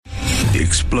The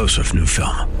explosive new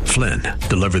film, Flynn,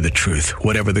 deliver the truth,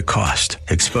 whatever the cost,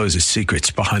 exposes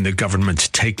secrets behind the government's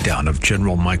takedown of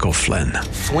General Michael Flynn.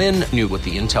 Flynn knew what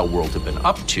the intel world had been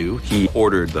up to. He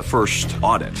ordered the first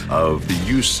audit of the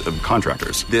use of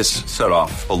contractors. This set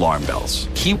off alarm bells.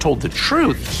 He told the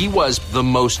truth. He was the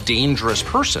most dangerous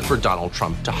person for Donald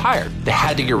Trump to hire. They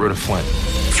had to get rid of Flynn.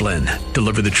 Flynn,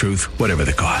 deliver the truth, whatever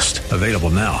the cost. Available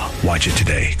now. Watch it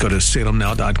today. Go to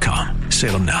salemnow.com.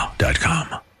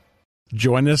 salemnow.com.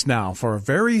 Join us now for a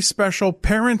very special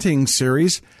parenting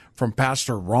series from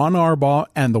Pastor Ron Arbaugh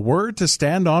and the Word to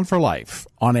Stand On for Life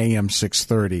on AM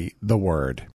 630, The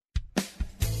Word.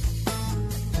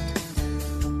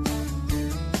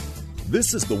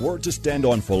 This is The Word to Stand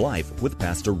On for Life with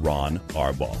Pastor Ron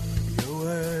Arbaugh. Your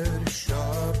word is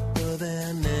sharper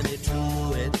than any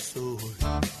two-edged sword,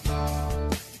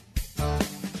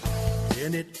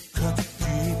 and it cuts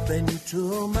deep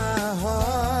into my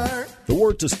heart. The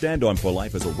Word to Stand On for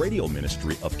Life is a radio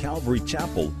ministry of Calvary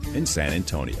Chapel in San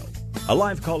Antonio. A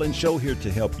live call-in show here to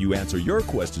help you answer your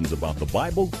questions about the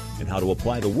Bible and how to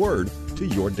apply the Word to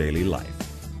your daily life.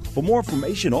 For more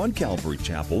information on Calvary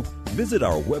Chapel, visit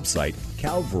our website,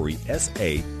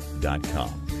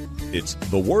 calvarysa.com. It's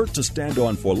The Word to Stand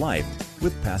On for Life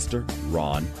with Pastor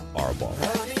Ron Arbaugh.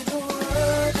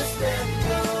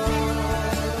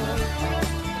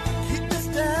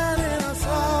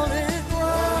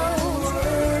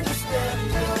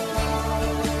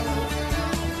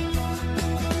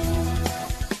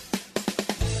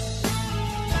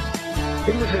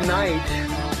 It was a night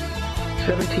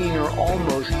 17 or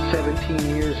almost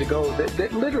 17 years ago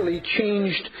that literally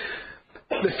changed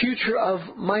the future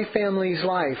of my family's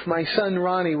life. My son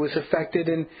Ronnie was affected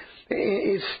and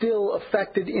is still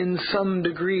affected in some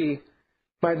degree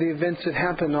by the events that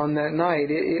happened on that night.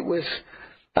 It was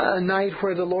a night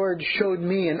where the Lord showed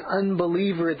me, an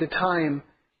unbeliever at the time,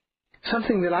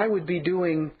 something that I would be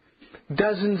doing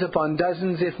dozens upon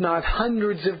dozens, if not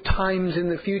hundreds of times in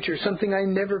the future, something I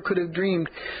never could have dreamed.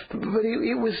 But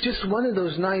it was just one of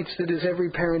those nights that is every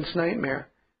parent's nightmare.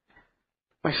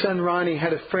 My son Ronnie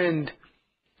had a friend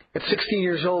at 16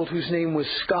 years old whose name was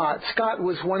Scott. Scott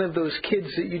was one of those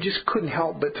kids that you just couldn't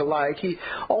help but to like. He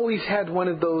always had one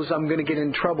of those I'm going to get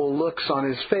in trouble looks on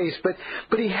his face, but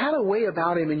he had a way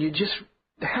about him and you just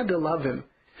had to love him.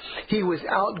 He was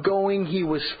outgoing, he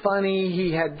was funny,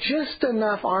 he had just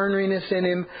enough orneriness in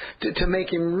him to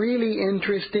make him really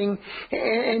interesting,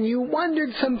 and you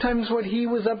wondered sometimes what he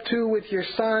was up to with your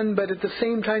son, but at the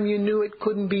same time you knew it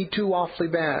couldn't be too awfully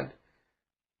bad.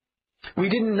 We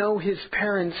didn't know his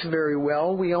parents very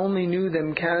well. We only knew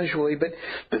them casually, but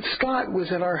Scott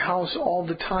was at our house all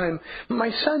the time. My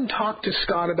son talked to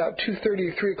Scott about 2:30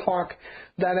 or 3 o'clock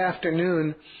that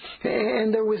afternoon,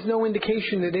 and there was no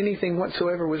indication that anything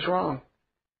whatsoever was wrong.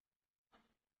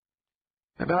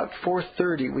 About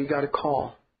 4:30, we got a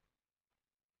call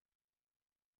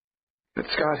that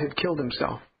Scott had killed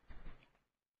himself.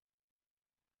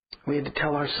 We had to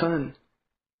tell our son.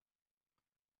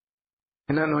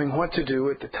 And not knowing what to do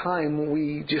at the time,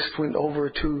 we just went over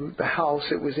to the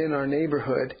house. It was in our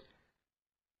neighborhood.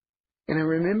 And I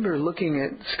remember looking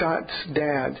at Scott's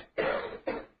dad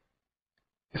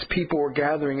as people were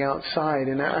gathering outside.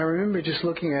 And I remember just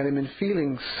looking at him and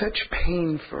feeling such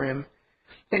pain for him.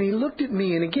 And he looked at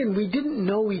me, and again, we didn't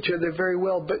know each other very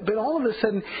well, but all of a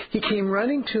sudden, he came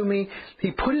running to me.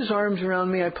 He put his arms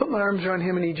around me. I put my arms around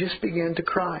him, and he just began to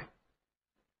cry.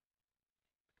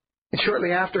 And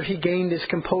shortly after, he gained his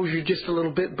composure just a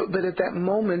little bit, but at that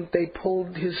moment, they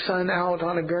pulled his son out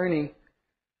on a gurney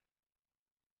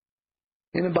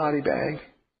in a body bag.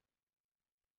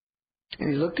 And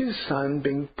he looked at his son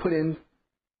being put into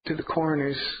the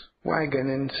coroner's wagon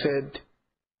and said,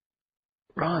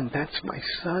 "Ron, that's my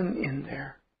son in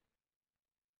there."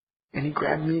 And he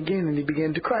grabbed me again and he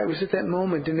began to cry. It was at that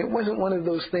moment, and it wasn't one of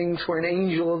those things where an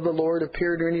angel of the Lord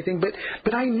appeared or anything, but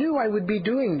I knew I would be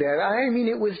doing that. I mean,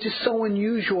 it was just so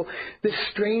unusual, this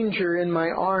stranger in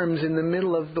my arms in the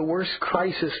middle of the worst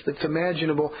crisis that's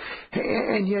imaginable,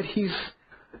 and yet he's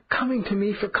coming to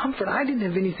me for comfort. I didn't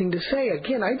have anything to say.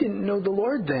 Again, I didn't know the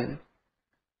Lord then.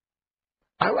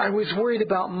 I was worried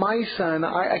about my son.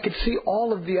 I could see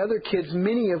all of the other kids,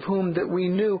 many of whom that we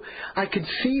knew. I could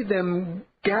see them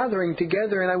gathering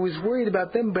together, and I was worried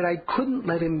about them, but I couldn't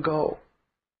let him go.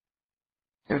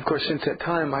 And of course, since that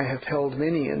time, I have held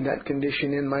many in that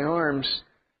condition in my arms,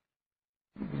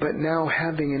 but now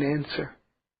having an answer.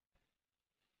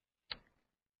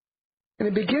 And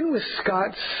I begin with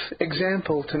Scott's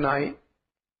example tonight,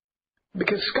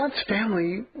 because Scott's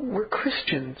family were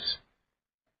Christians.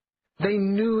 They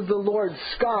knew the Lord.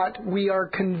 Scott, we are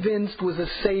convinced, was a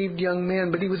saved young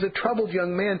man, but he was a troubled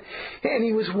young man. And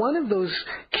he was one of those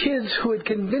kids who had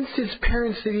convinced his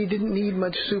parents that he didn't need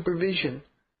much supervision.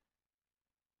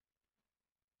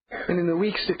 And in the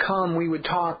weeks to come, we would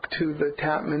talk to the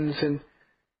Tapmans, and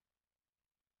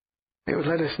they would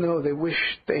let us know they wished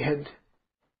they had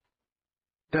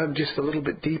dug just a little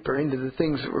bit deeper into the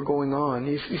things that were going on.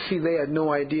 You see, they had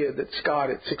no idea that Scott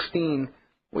at 16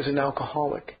 was an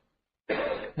alcoholic.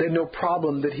 They had no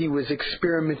problem that he was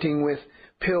experimenting with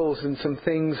pills and some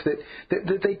things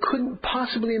that they couldn't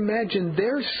possibly imagine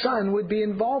their son would be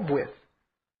involved with.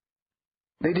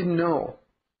 They didn't know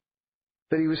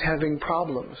that he was having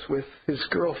problems with his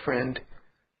girlfriend,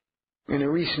 and a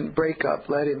recent breakup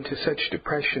led him to such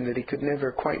depression that he could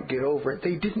never quite get over it.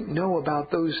 They didn't know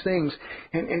about those things.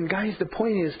 And guys, the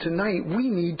point is, tonight we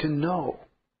need to know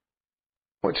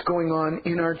what's going on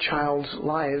in our child's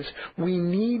lives. We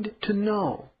need to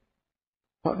know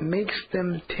what makes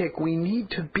them tick. We need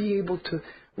to be able to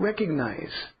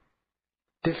recognize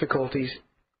difficulties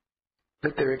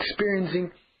that they're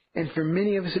experiencing. And for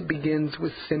many of us, it begins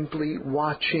with simply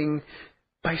watching,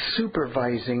 by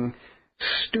supervising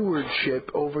stewardship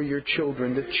over your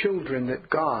children, the children that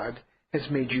God has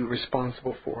made you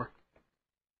responsible for.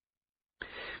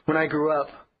 When I grew up,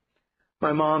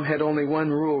 my mom had only one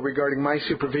rule regarding my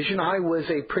supervision. I was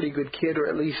a pretty good kid, or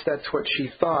at least that's what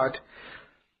she thought.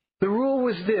 The rule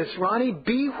was this: Ronnie,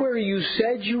 be where you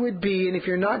said you would be, and if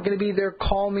you're not going to be there,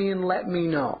 call me and let me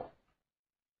know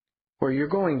where you're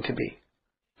going to be.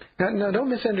 Now, don't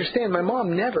misunderstand. My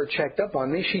mom never checked up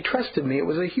on me. She trusted me. It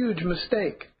was a huge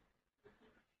mistake.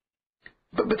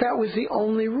 But that was the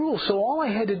only rule. So all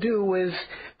I had to do was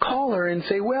call her and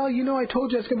say, well, I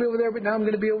told you I was going to be over there, but now I'm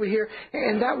going to be over here.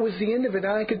 And that was the end of it.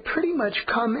 And I could pretty much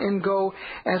come and go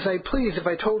as I pleased. If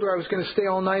I told her I was going to stay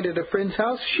all night at a friend's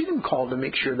house, she didn't call to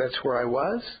make sure that's where I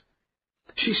was.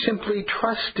 She simply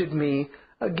trusted me.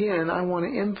 Again, I want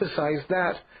to emphasize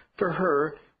that for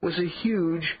her was a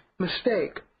huge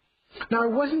mistake. Now, I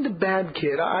wasn't a bad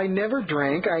kid. I never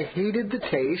drank. I hated the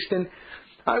taste, and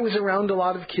I was around a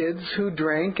lot of kids who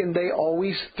drank, and they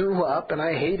always threw up, and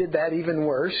I hated that even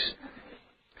worse.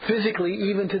 Physically,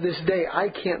 even to this day, I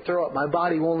can't throw up. My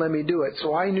body won't let me do it,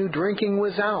 so I knew drinking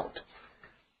was out.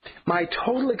 My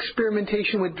total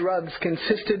experimentation with drugs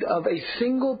consisted of a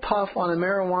single puff on a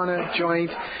marijuana joint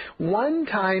one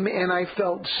time, and I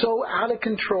felt so out of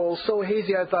control, so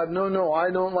hazy, I thought, no,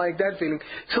 I don't like that feeling.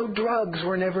 So drugs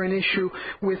were never an issue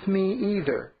with me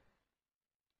either.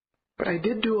 But I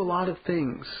did do a lot of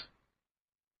things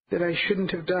that I shouldn't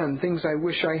have done, things I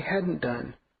wish I hadn't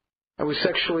done. I was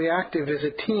sexually active as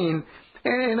a teen,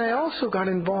 and I also got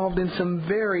involved in some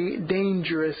very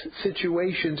dangerous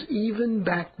situations. Even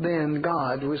back then,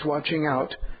 God was watching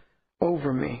out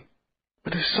over me.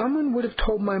 But if someone would have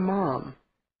told my mom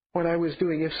what I was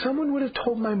doing, if someone would have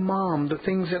told my mom the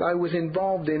things that I was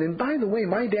involved in, and by the way,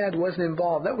 my dad wasn't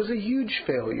involved. That was a huge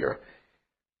failure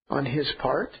on his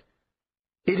part.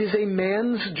 It is a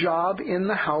man's job in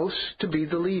the house to be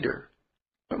the leader.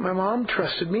 But my mom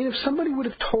trusted me, and if somebody would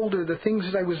have told her the things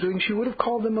that I was doing, she would have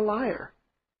called them a liar.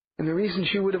 And the reason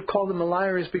she would have called them a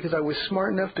liar is because I was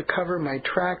smart enough to cover my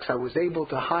tracks. I was able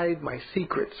to hide my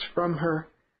secrets from her.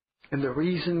 And the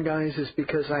reason, guys, is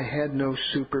because I had no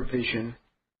supervision.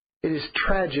 It is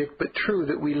tragic but true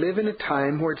that we live in a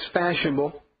time where it's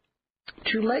fashionable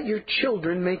to let your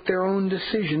children make their own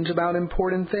decisions about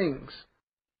important things.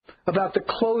 About the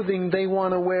clothing they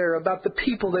want to wear, about the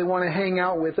people they want to hang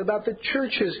out with, about the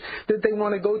churches that they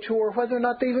want to go to, or whether or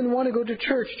not they even want to go to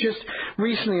church. Just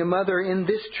recently, a mother in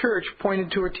this church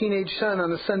pointed to her teenage son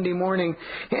on a Sunday morning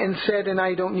and said, and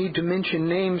I don't need to mention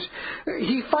names,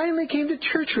 he finally came to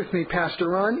church with me, Pastor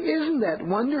Ron. Isn't that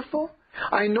wonderful?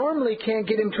 I normally can't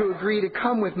get him to agree to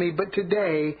come with me, but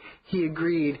today he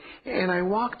agreed. And I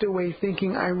walked away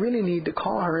thinking, I really need to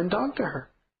call her and talk to her.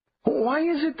 Why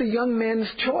is it the young man's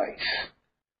choice?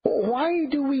 Why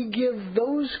do we give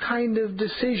those kind of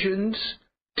decisions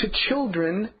to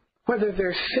children, whether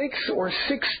they're 6 or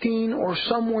 16 or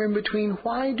somewhere in between?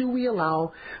 Why do we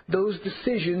allow those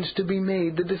decisions to be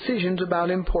made, the decisions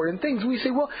about important things? We say,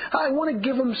 well, I want to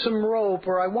give them some rope,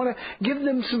 or I want to give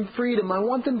them some freedom. I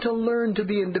want them to learn to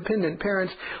be independent.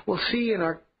 Parents will see in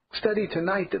our study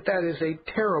tonight that that is a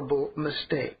terrible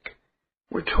mistake.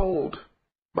 We're told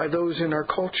by those in our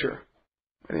culture,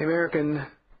 by the American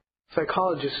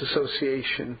Psychologists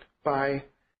Association, by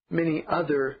many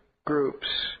other groups,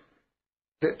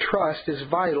 that trust is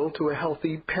vital to a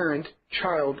healthy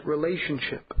parent-child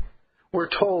relationship. We're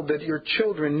told that your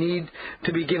children need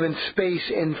to be given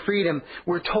space and freedom.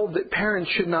 We're told that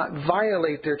parents should not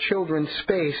violate their children's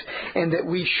space and that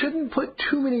we shouldn't put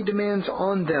too many demands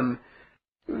on them.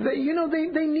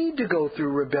 They need to go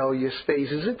through rebellious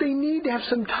phases, that they need to have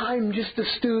some time just to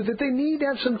stew, that they need to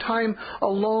have some time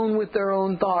alone with their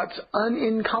own thoughts,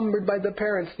 unencumbered by the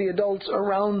parents, the adults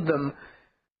around them.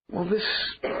 Well, this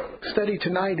study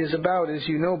tonight is about, as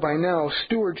you know by now,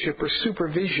 stewardship or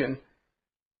supervision.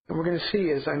 And we're going to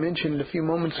see, as I mentioned a few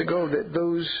moments ago, that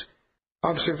those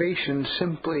observations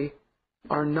simply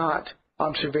are not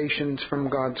observations from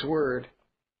God's Word.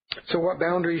 So what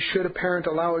boundaries should a parent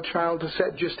allow a child to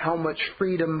set? Just how much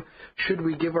freedom should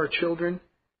we give our children?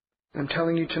 I'm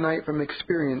telling you tonight from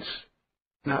experience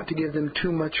not to give them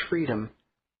too much freedom.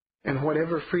 And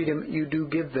whatever freedom you do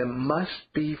give them must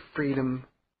be freedom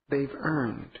they've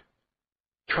earned.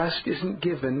 Trust isn't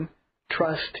given.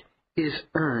 Trust is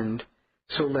earned.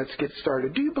 So let's get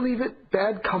started. Do you believe it?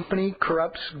 Bad company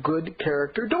corrupts good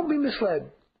character. Don't be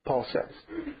misled, Paul says.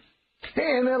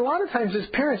 And a lot of times as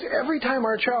parents, every time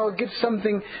our child gets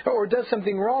something or does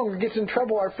something wrong or gets in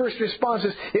trouble, our first response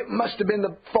is, it must have been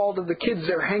the fault of the kids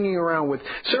they're hanging around with.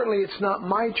 Certainly it's not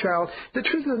my child. The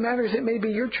truth of the matter is it may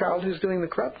be your child who's doing the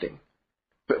corrupting.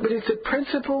 But it's a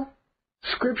principle,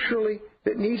 scripturally,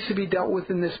 that needs to be dealt with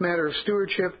in this matter of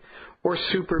stewardship or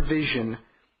supervision.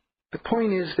 The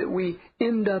point is that we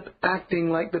end up acting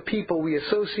like the people we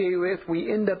associate with.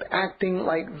 We end up acting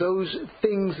like those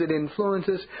things that influence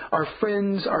us, our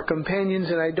friends, our companions,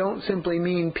 and I don't simply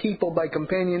mean people by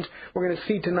companions. We're going to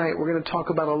see tonight, we're going to talk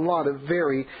about a lot of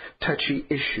very touchy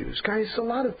issues. Guys, a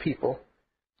lot of people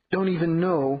don't even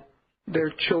know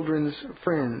their children's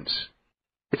friends.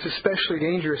 It's especially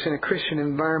dangerous in a Christian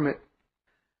environment.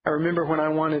 I remember when I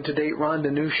wanted to date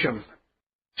Rhonda Newsham.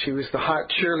 She was the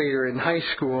hot cheerleader in high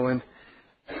school, and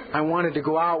I wanted to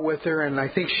go out with her, and I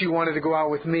think she wanted to go out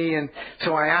with me, and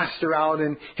so I asked her out,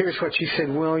 and here's what she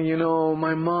said. Well,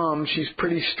 my mom, she's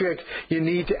pretty strict. You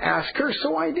need to ask her.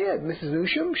 So I did. Mrs.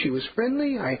 Newsham, she was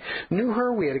friendly. I knew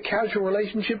her. We had a casual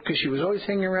relationship because she was always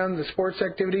hanging around the sports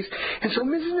activities. And so,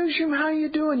 Mrs. Newsham, how you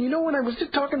doing? When I was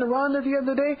just talking to Rhonda the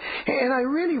other day, and I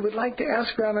really would like to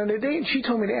ask her out on a date, and she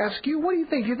told me to ask you, what do you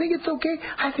think? You think it's okay?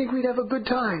 I think we'd have a good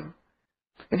time.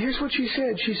 And here's what she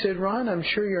said. She said, Ron, I'm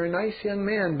sure you're a nice young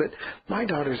man, but my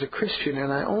daughter's a Christian,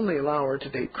 and I only allow her to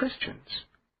date Christians.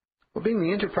 Well, being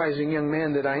the enterprising young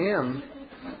man that I am,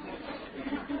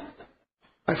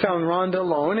 I found Rhonda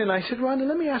alone, and I said, Rhonda,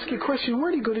 let me ask you a question.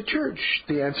 Where do you go to church?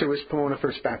 The answer was Pomona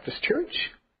First Baptist Church.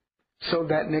 So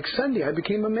that next Sunday, I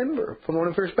became a member of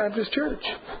Pomona First Baptist Church.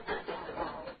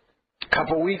 A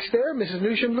couple of weeks there, Mrs.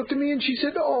 Newsham looked at me and she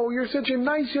said, oh, you're such a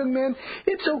nice young man.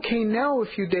 It's okay now if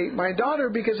you date my daughter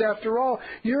because, after all,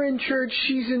 you're in church,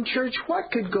 she's in church.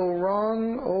 What could go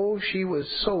wrong? Oh, she was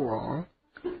so wrong.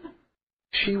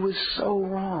 She was so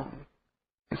wrong.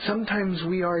 And sometimes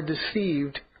we are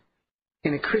deceived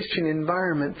in a Christian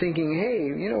environment thinking,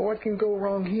 hey, what can go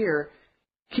wrong here?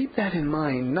 Keep that in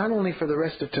mind, not only for the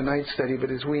rest of tonight's study,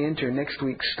 but as we enter next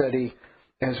week's study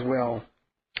as well.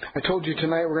 I told you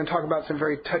tonight we're going to talk about some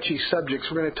very touchy subjects.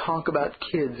 We're going to talk about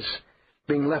kids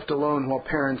being left alone while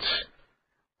parents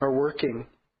are working.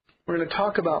 We're going to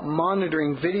talk about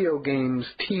monitoring video games,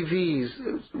 TVs,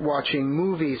 watching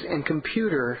movies, and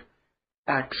computer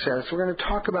access. We're going to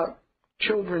talk about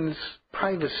children's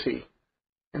privacy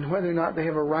and whether or not they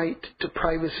have a right to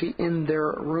privacy in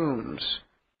their rooms.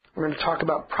 We're going to talk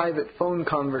about private phone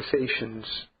conversations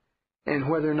and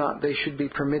whether or not they should be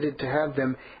permitted to have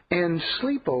them, and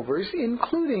sleepovers,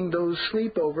 including those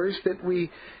sleepovers that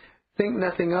we think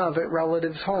nothing of at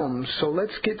relatives' homes. So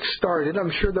let's get started.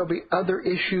 I'm sure there'll be other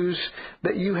issues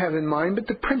that you have in mind, but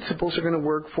the principles are going to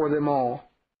work for them all.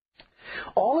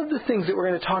 All of the things that we're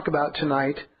going to talk about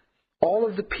tonight, all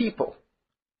of the people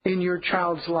in your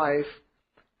child's life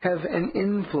have an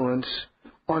influence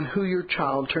on who your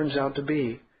child turns out to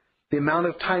be. The amount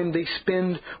of time they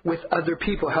spend with other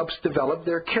people helps develop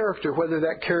their character, whether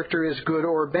that character is good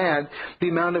or bad. The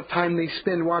amount of time they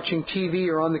spend watching TV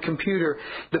or on the computer,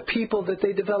 the people that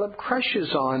they develop crushes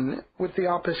on with the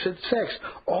opposite sex.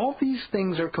 All these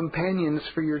things are companions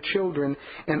for your children,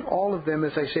 and all of them,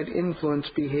 as I said, influence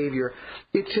behavior.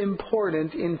 It's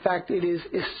important, in fact, it is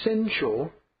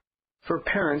essential for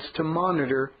parents to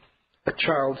monitor a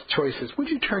child's choices. Would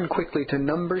you turn quickly to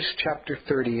Numbers chapter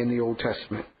 30 in the Old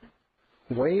Testament?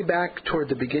 Way back toward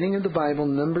the beginning of the Bible,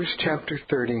 Numbers chapter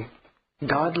 30,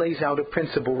 God lays out a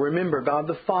principle. Remember, God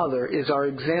the Father is our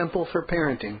example for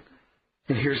parenting.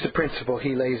 And here's the principle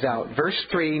He lays out. Verse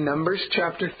 3, Numbers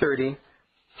chapter 30,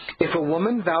 If a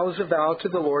woman vows a vow to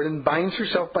the Lord and binds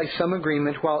herself by some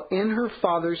agreement while in her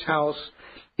father's house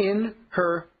in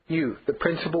her youth, the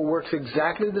principle works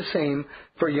exactly the same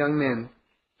for young men.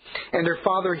 And her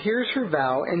father hears her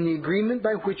vow and the agreement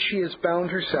by which she has bound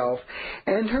herself,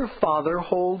 and her father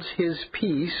holds his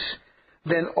peace,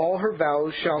 then all her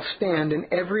vows shall stand,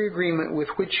 and every agreement with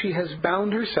which she has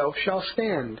bound herself shall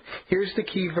stand. Here's the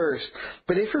key verse.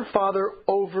 But if her father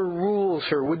overrules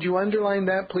her, would you underline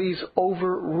that, please?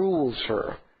 Overrules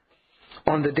her.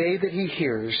 On the day that he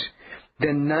hears,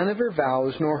 then none of her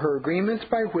vows nor her agreements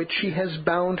by which she has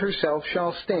bound herself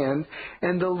shall stand,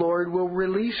 and the Lord will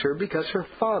release her because her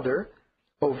father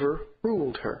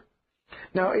overruled her.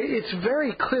 Now, it's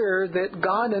very clear that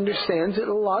God understands that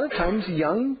a lot of times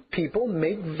young people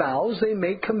make vows, they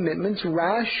make commitments,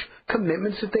 rash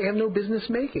commitments that they have no business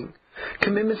making.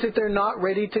 Commitments that they're not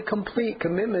ready to complete,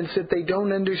 commitments that they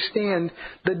don't understand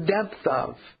the depth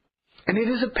of. And it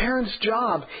is a parent's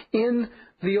job in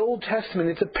the Old Testament,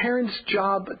 it's a parent's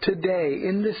job today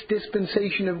in this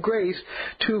dispensation of grace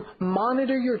to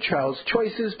monitor your child's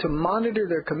choices, to monitor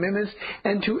their commitments,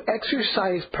 and to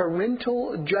exercise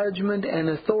parental judgment and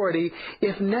authority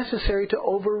if necessary to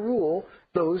overrule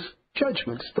those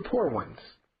judgments, the poor ones.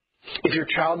 If your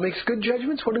child makes good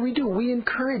judgments, what do? We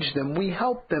encourage them, we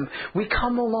help them, we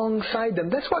come alongside them.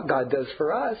 That's what God does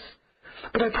for us.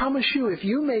 But I promise you, if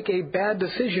you make a bad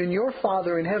decision, your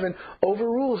Father in heaven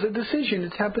overrules a decision.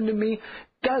 It's happened to me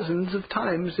dozens of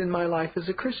times in my life as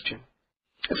a Christian.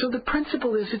 And so the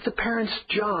principle is it's a parent's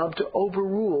job to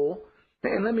overrule,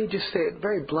 and let me just say it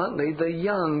very bluntly, the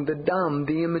young, the dumb,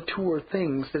 the immature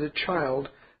things that a child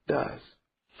does.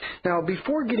 Now,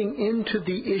 before getting into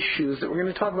the issues that we're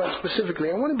going to talk about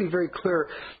specifically, I want to be very clear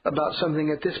about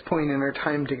something at this point in our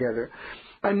time together.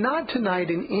 I'm not tonight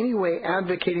in any way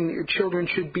advocating that your children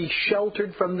should be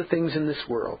sheltered from the things in this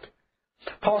world.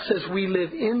 Paul says we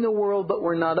live in the world, but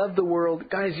we're not of the world.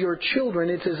 Guys, your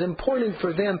children, it's as important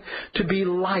for them to be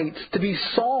lights, to be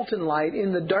salt and light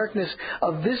in the darkness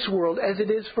of this world as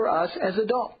it is for us as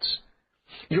adults.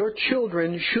 Your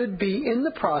children should be in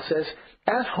the process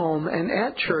at home and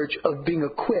at church of being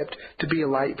equipped to be a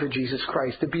light for Jesus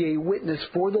Christ, to be a witness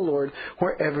for the Lord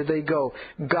wherever they go.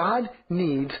 God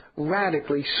needs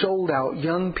radically sold out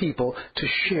young people to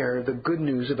share the good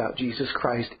news about Jesus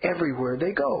Christ everywhere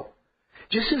they go.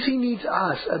 Just as He needs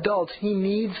us, adults, He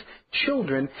needs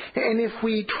children. And if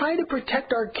we try to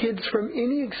protect our kids from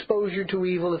any exposure to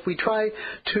evil, if we try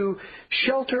to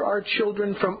shelter our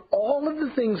children from all of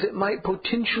the things that might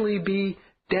potentially be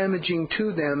damaging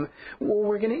to them, well,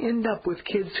 we're going to end up with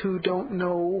kids who don't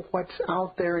know what's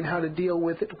out there and how to deal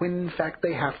with it when, in fact,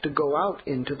 they have to go out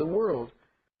into the world.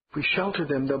 If we shelter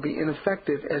them, they'll be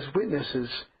ineffective as witnesses.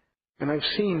 And I've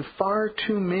seen far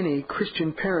too many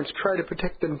Christian parents try to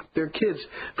protect their kids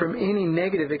from any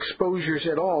negative exposures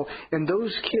at all. And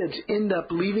those kids end up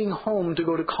leaving home to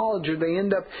go to college, or they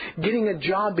end up getting a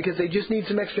job because they just need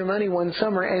some extra money one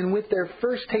summer. And with their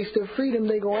first taste of freedom,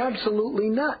 they go absolutely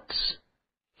nuts.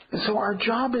 And so our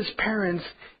job as parents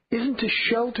isn't to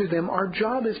shelter them. Our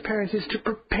job as parents is to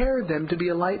prepare them to be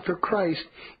a light for Christ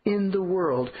in the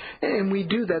world. And we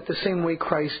do that the same way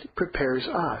Christ prepares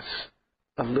us.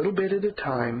 A little bit at a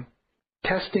time,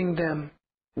 testing them,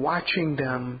 watching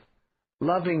them,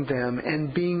 loving them,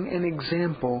 and being an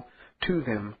example to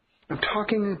them. I'm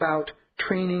talking about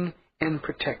training and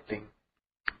protecting.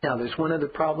 Now, there's one other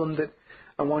problem that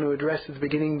I want to address at the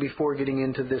beginning before getting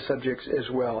into this subject as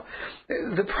well.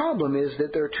 The problem is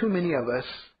that there are too many of us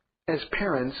as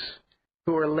parents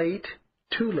who are late,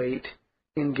 too late,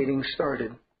 in getting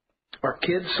started. Our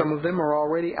kids, some of them are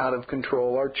already out of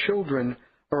control. Our children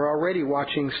are already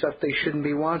watching stuff they shouldn't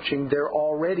be watching. They're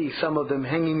already, some of them,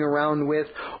 hanging around with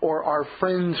or are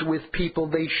friends with people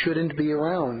they shouldn't be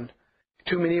around.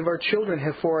 Too many of our children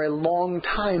have for a long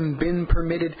time been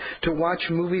permitted to watch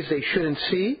movies they shouldn't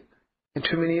see. And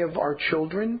too many of our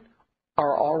children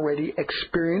are already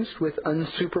experienced with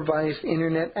unsupervised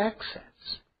internet access.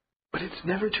 But it's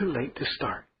never too late to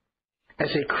start. As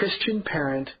a Christian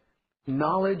parent,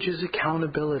 knowledge is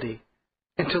accountability.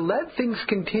 And to let things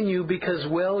continue because,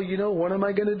 well, what am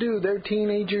I going to do? They're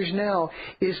teenagers now,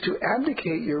 is to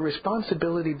abdicate your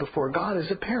responsibility before God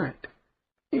as a parent.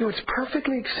 It's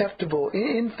perfectly acceptable.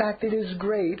 In fact, it is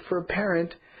great for a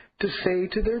parent to say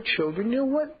to their children, you know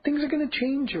what, things are going to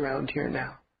change around here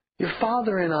now. Your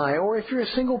father and I, or if you're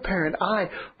a single parent, I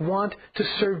want to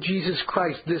serve Jesus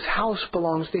Christ. This house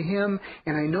belongs to Him,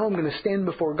 and I know I'm going to stand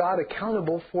before God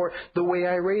accountable for the way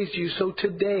I raised you. So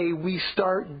today we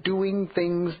start doing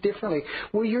things differently.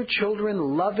 Will your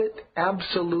children love it?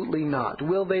 Absolutely not.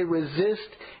 Will they resist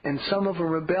and some of them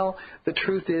rebel? The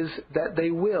truth is that they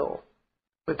will.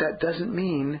 But that doesn't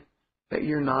mean that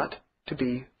you're not to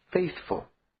be faithful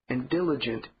and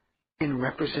diligent in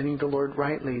representing the Lord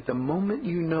rightly. The moment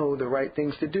you know the right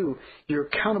things to do, you're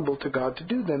accountable to God to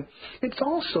do them. It's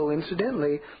also,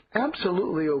 incidentally,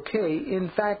 absolutely okay.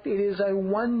 In fact, it is a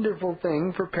wonderful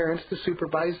thing for parents to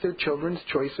supervise their children's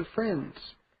choice of friends.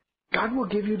 God will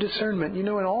give you discernment. You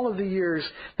know, in all of the years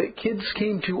that kids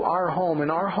came to our home, and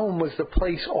our home was the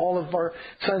place all of our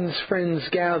son's friends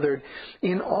gathered,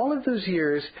 in all of those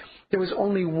years, there was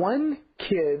only one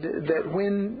kid that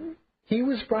when he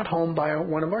was brought home by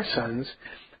one of our sons,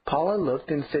 Paula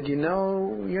looked and said, you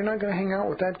know, you're not going to hang out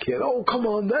with that kid. Oh, come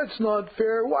on, that's not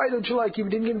fair. Why don't you like him? You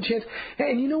didn't give him a chance.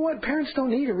 And you know what? Parents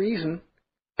don't need a reason.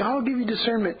 God will give you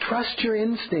discernment. Trust your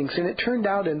instincts. And it turned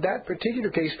out in that particular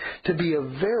case to be a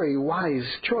very wise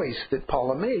choice that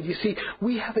Paula made. You see,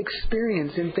 we have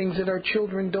experience in things that our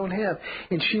children don't have.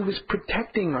 And she was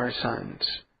protecting our sons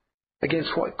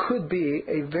against what could be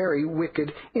a very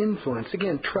wicked influence.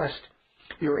 Again, trust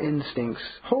your instincts.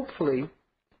 Hopefully,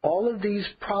 all of these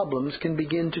problems can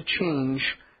begin to change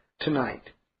tonight.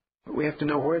 We have to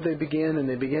know where they begin, and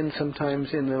they begin sometimes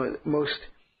in the most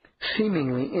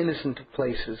seemingly innocent of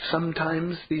places.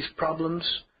 Sometimes these problems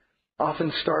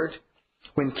often start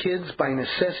when kids, by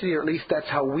necessity, or at least that's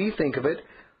how we think of it,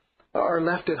 are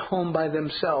left at home by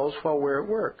themselves while we're at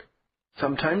work.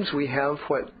 Sometimes we have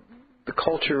what the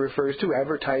culture refers to,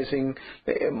 advertising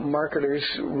marketers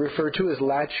refer to as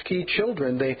latchkey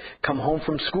children. They come home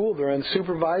from school, they're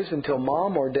unsupervised until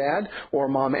mom or dad, or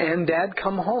mom and dad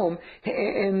come home,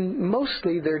 and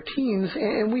mostly they're teens,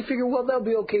 and we figure, well, they'll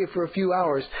be okay for a few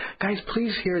hours. Guys,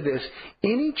 please hear this.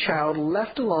 Any child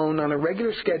left alone on a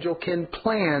regular schedule can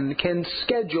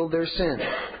schedule their sin.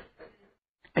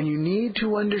 And you need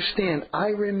to understand, I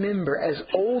remember, as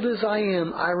old as I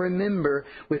am, I remember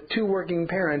with two working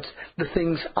parents, the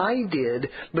things I did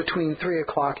between 3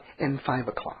 o'clock and 5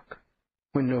 o'clock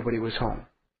when nobody was home.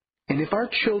 And if our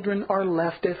children are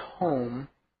left at home,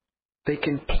 they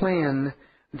can plan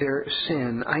their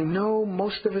sin. I know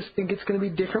most of us think it's going to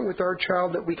be different with our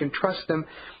child, that we can trust them.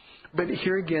 But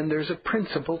here again, there's a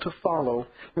principle to follow.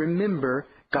 Remember,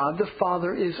 God the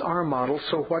Father is our model.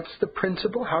 So what's the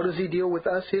principle? How does He deal with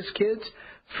us, His kids?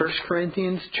 1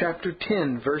 Corinthians chapter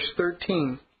 10, verse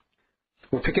 13.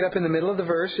 We'll pick it up in the middle of the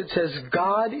verse. It says,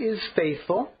 God is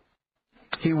faithful.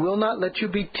 He will not let you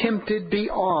be tempted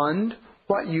beyond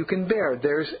what you can bear.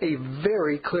 There's a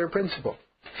very clear principle.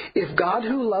 If God,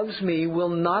 who loves me, will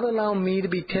not allow me to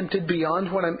be tempted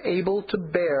beyond what I'm able to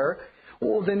bear,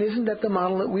 well, then isn't that the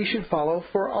model that we should follow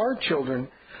for our children?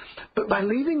 But by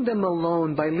leaving them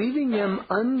alone, by leaving them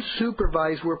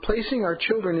unsupervised, we're placing our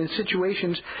children in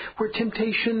situations where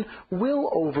temptation will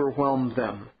overwhelm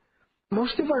them.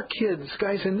 Most of our kids,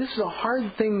 guys, and this is a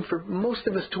hard thing for most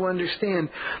of us to understand,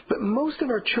 but most of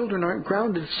our children aren't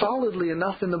grounded solidly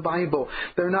enough in the Bible.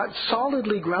 They're not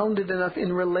solidly grounded enough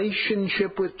in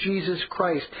relationship with Jesus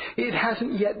Christ. It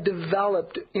hasn't yet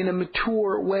developed in a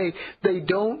mature way. They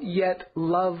don't yet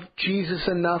love Jesus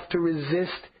enough to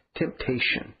resist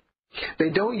temptation. They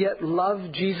don't yet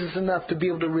love Jesus enough to be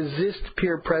able to resist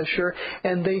peer pressure,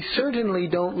 and they certainly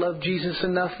don't love Jesus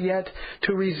enough yet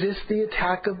to resist the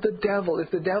attack of the devil.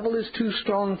 If the devil is too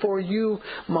strong for you,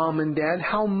 Mom and Dad,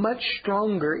 how much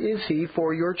stronger is he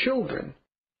for your children?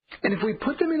 And if we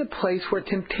put them in a place where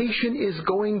temptation is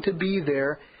going to be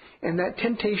there, and that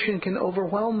temptation can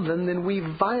overwhelm them, then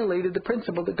we've violated the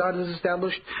principle that God has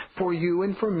established for you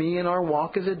and for me in our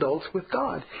walk as adults with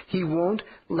God. He won't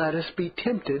let us be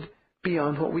tempted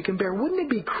beyond what we can bear. Wouldn't it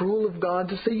be cruel of God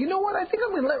to say, you know what, I think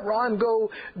I'm going to let Ron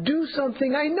go do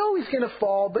something. I know he's going to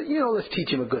fall, but, let's teach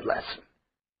him a good lesson.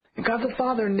 And God the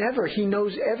Father never, He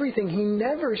knows everything. He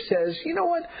never says, you know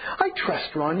what, I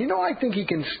trust Ron. I think he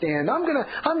can stand. I'm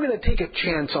going to take a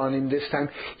chance on him this time.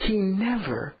 He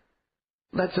never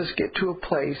lets us get to a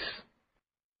place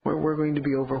where we're going to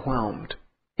be overwhelmed.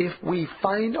 If we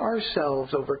find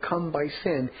ourselves overcome by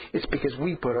sin, it's because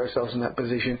we put ourselves in that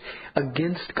position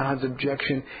against God's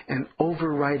objection and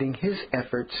overriding His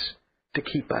efforts to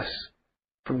keep us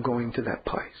from going to that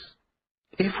place.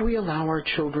 If we allow our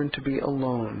children to be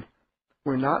alone,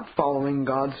 we're not following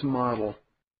God's model,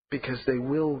 because they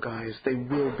will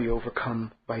be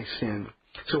overcome by sin.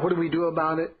 So what do we do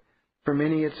about it? For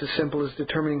many, it's as simple as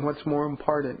determining what's more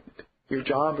important. your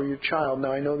job, or your child.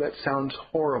 Now, I know that sounds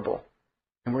horrible.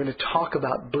 And we're going to talk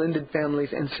about blended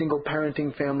families and single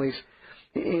parenting families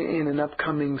in an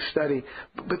upcoming study.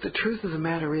 But the truth of the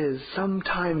matter is,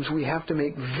 sometimes we have to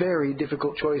make very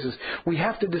difficult choices. We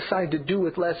have to decide to do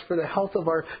with less for the health of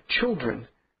our children.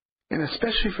 And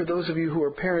especially for those of you who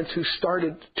are parents who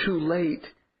started too late,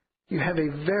 you have a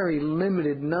very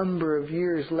limited number of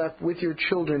years left with your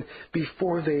children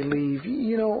before they leave.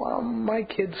 You know, my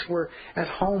kids were at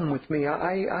home with me.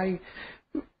 I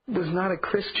was not a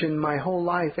Christian my whole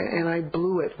life, and I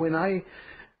blew it. When I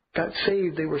got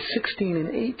saved, they were 16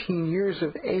 and 18 years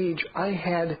of age. I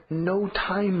had no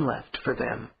time left for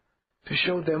them to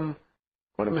show them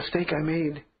what a mistake I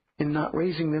made in not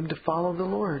raising them to follow the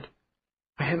Lord.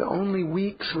 I had only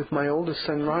weeks with my oldest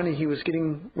son, Ronnie. He was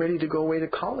getting ready to go away to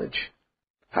college.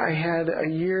 I had a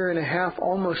year and a half,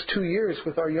 almost 2 years,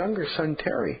 with our younger son,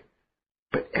 Terry.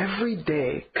 But every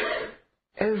day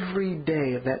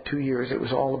of that 2 years, it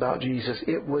was all about Jesus.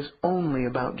 It was only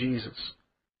about Jesus.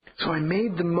 So I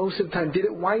made the most of the time. Did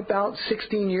it wipe out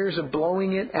 16 years of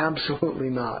blowing it? Absolutely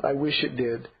not. I wish it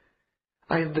did.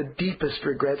 I have the deepest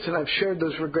regrets, and I've shared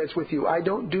those regrets with you. I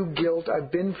don't do guilt.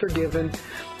 I've been forgiven,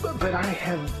 but I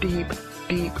have deep,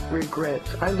 deep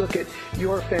regrets. I look at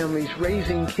your families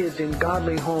raising kids in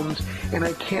godly homes, and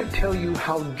I can't tell you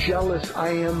how jealous I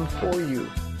am for you.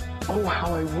 Oh,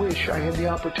 how I wish I had the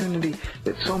opportunity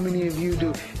that so many of you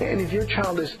do. And if your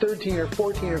child is 13 or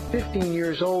 14 or 15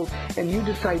 years old, and you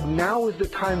decide now is the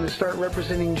time to start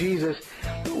representing Jesus,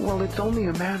 well, it's only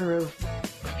a matter of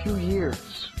a few years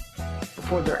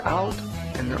before they're out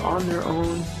and they're on their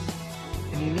own,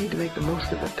 and you need to make the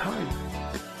most of that time.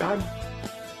 God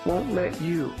won't let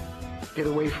you get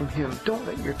away from Him. Don't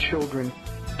let your children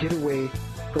get away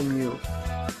from you.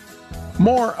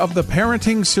 More of the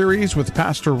parenting series with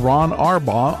Pastor Ron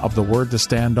Arbaugh of The Word to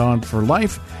Stand On for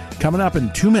Life coming up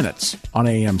in 2 minutes on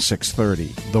AM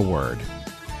 630, The Word.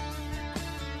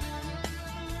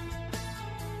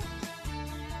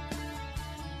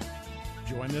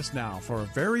 Join us now for a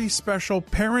very special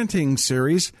parenting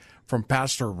series from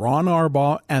Pastor Ron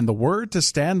Arbaugh and The Word to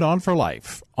Stand On for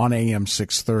Life on AM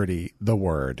 630, The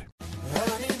Word.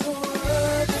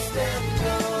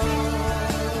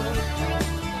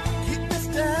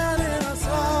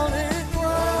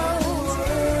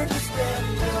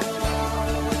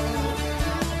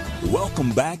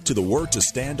 Welcome back to the Word to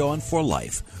Stand On for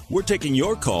Life. We're taking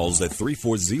your calls at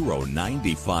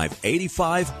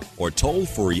 340-9585 or toll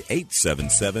free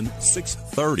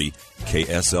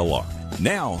 877-630-KSLR.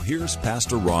 Now, here's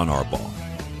Pastor Ron Arbaugh.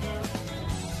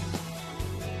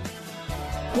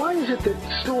 Why is it that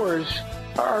stores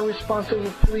are responsible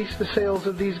to police the sales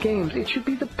of these games? It should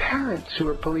be the parents who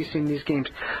are policing these games.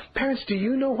 Parents, do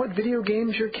you know what video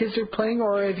games your kids are playing?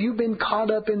 Or have you been caught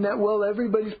up in that, well,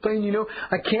 everybody's playing,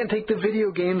 I can't take the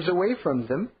video games away from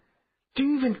them? Do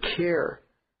you even care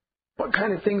what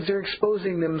kind of things they're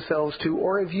exposing themselves to?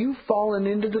 Or have you fallen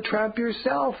into the trap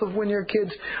yourself of when your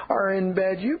kids are in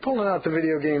bed, you pulling out the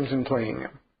video games and playing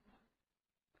them?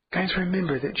 Guys,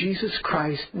 remember that Jesus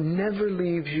Christ never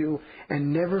leaves you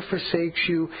and never forsakes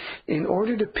you. In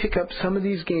order to pick up some of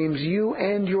these games, you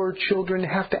and your children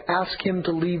have to ask Him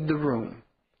to leave the room.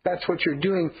 That's what you're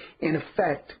doing, in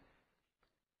effect,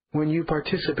 when you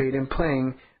participate in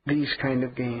playing these kind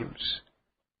of games.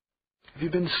 Have you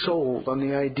been sold on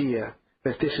the idea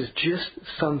that this is just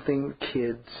something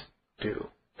kids do?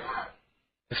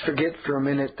 Let's forget for a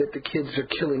minute that the kids are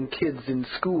killing kids in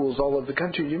schools all over the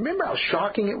country. You remember how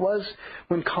shocking it was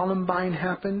when Columbine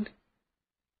happened?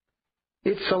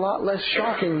 It's a lot less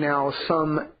shocking now,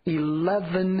 some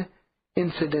 11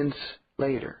 incidents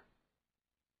later,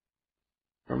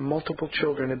 where multiple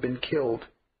children have been killed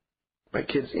by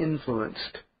kids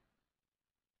influenced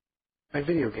by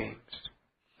video games.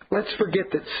 Let's forget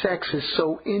that sex is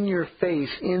so in your face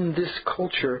in this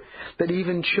culture that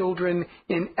even children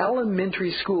in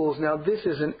elementary schools, now this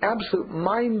is an absolute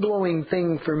mind-blowing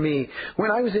thing for me. When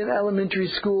I was in elementary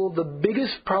school, the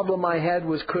biggest problem I had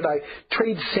was, could I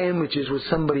trade sandwiches with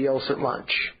somebody else at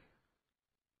lunch?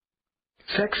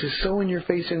 Sex is so in your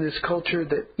face in this culture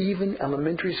that even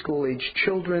elementary school age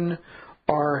children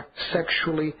are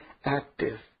sexually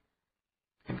active.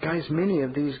 And guys, many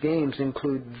of these games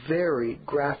include very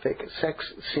graphic sex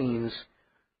scenes,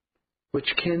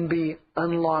 which can be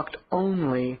unlocked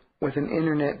only with an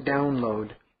internet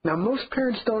download. Now, most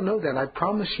parents don't know that. I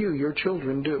promise you, your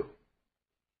children do.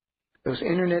 Those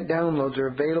internet downloads are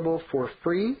available for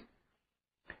free.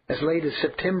 As late as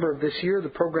September of this year, the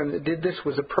program that did this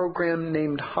was a program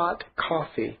named Hot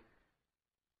Coffee.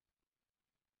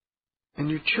 And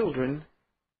your children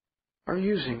are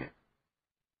using it.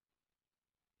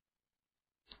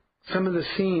 some of the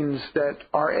scenes that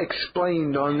are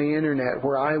explained on the internet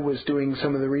where I was doing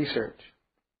some of the research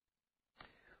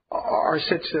are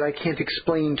such that I can't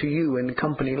explain to you in a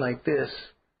company like this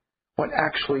what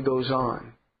actually goes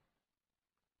on.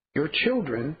 Your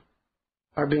children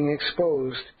are being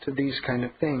exposed to these kind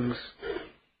of things.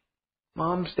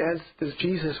 Moms, dads, does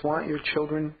Jesus want your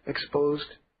children exposed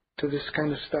to this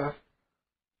kind of stuff?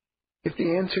 If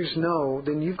the answer is no,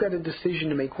 then you've got a decision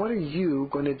to make. What are you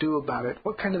going to do about it?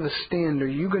 What kind of a stand are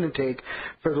you going to take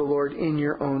for the Lord in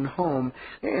your own home?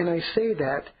 And I say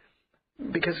that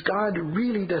because God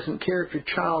really doesn't care if your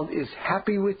child is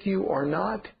happy with you or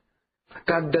not.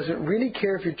 God doesn't really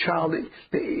care if your child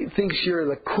thinks you're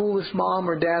the coolest mom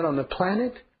or dad on the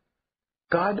planet.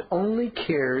 God only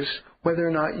cares whether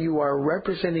or not you are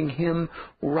representing Him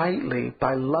rightly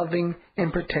by loving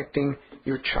and protecting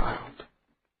your child.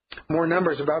 More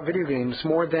numbers about video games.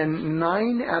 More than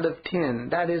 9 out of 10.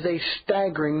 That is a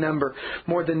staggering number.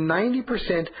 More than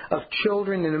 90% of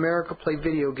children in America play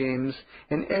video games,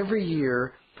 and every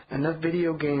year enough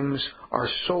video games are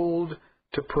sold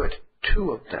to put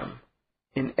 2 of them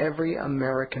in every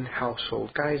American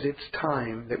household. Guys, it's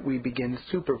time that we begin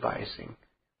supervising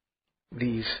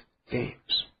these games.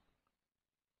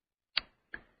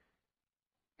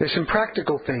 There's some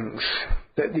practical things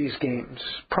that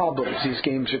problems these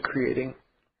games are creating.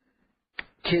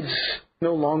 Kids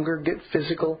no longer get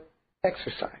physical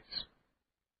exercise.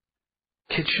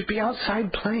 Kids should be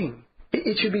outside playing.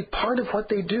 It should be part of what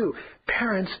they do.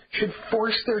 Parents should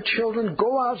force their children,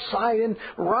 go outside and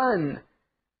run.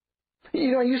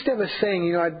 You know, I used to have a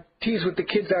saying, I'd tease with the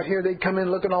kids out here. They'd come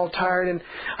in looking all tired, and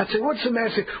I'd say, what's the matter?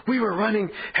 I'd say, we were running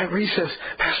at recess,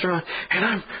 Pastor Ron, and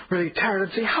I'm really tired.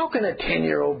 I'd say, how can a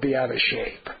 10-year-old be out of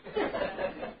shape?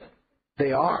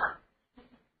 They are.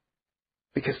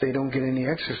 Because they don't get any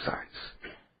exercise.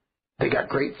 They got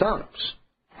great thumbs.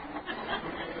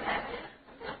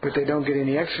 But they don't get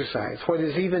any exercise. What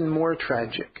is even more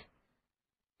tragic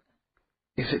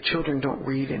is that children don't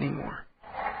read anymore.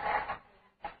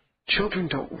 Children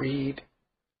don't read.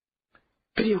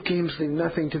 Video games leave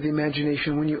nothing to the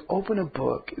imagination. When you open a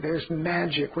book, there's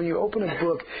magic. When you open a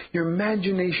book, your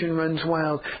imagination runs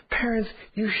wild. Parents,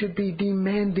 you should be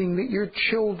demanding that your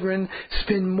children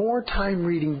spend more time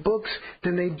reading books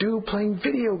than they do playing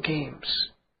video games.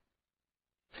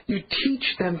 You teach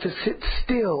them to sit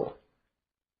still.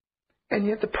 And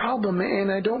yet the problem,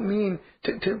 and I don't mean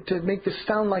to make this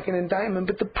sound like an indictment,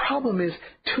 but the problem is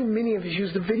too many of us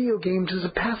use the video games as a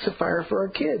pacifier for our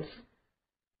kids.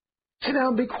 Sit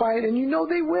down, be quiet, and you know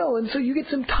they will. And so you get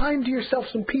some time to yourself,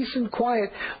 some peace and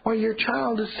quiet, while your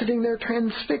child is sitting there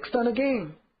transfixed on a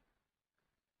game.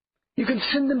 You can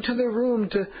send them to their room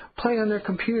to play on their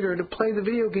computer, to play the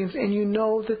video games, and you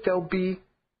know that they'll be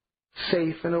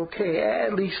safe and okay,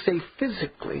 at least safe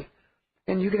physically.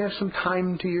 And you can have some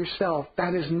time to yourself.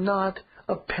 That is not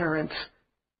a parent's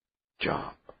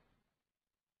job.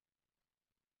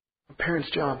 A parent's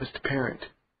job is to parent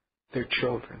their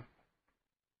children.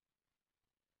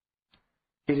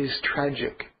 It is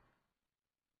tragic,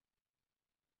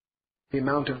 the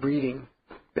amount of reading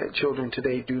that children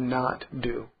today do not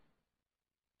do.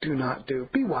 Do not do.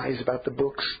 Be wise about the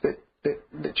books that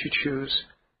you choose.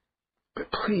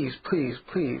 But please, please,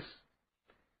 please,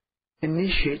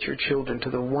 initiate your children to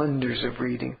the wonders of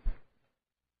reading.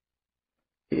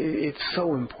 It's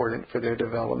so important for their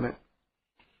development.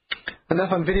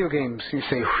 Enough on video games. You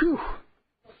say, whew.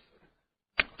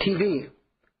 TV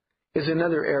is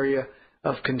another area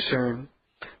of concern.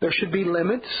 There should be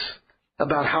limits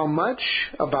about how much,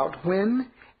 about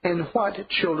when, and what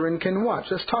children can watch.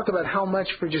 Let's talk about how much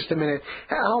for just a minute.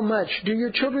 How much? Do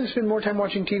your children spend more time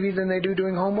watching TV than they do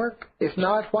doing homework? If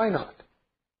not, why not?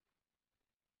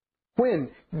 When?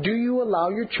 Do you allow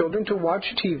your children to watch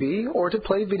TV or to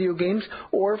play video games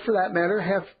or, for that matter,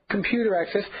 have computer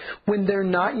access when they're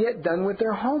not yet done with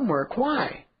their homework?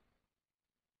 Why?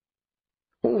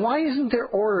 Why isn't there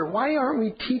order? Why aren't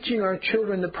we teaching our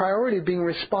children the priority of being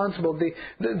responsible,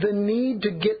 the need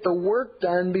to get the work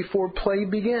done before play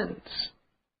begins?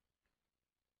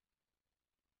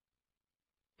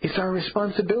 It's our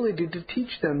responsibility to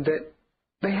teach them that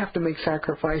they have to make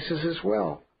sacrifices as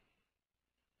well.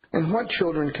 And what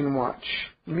children can watch.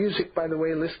 Music, by the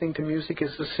way, listening to music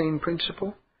is the same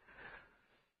principle.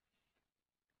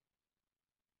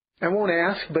 I won't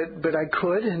ask, but I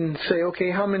could and say, okay,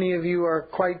 how many of you are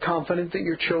quite confident that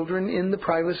your children in the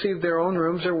privacy of their own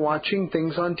rooms are watching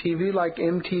things on TV like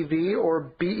MTV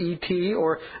or BET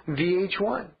or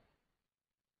VH1?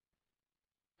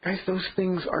 Guys, those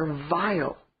things are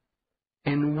vile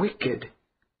and wicked.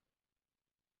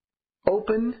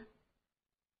 Open,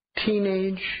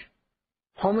 teenage,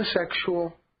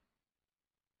 homosexual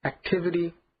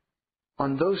activity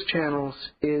on those channels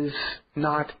is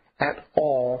not at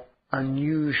all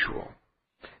unusual.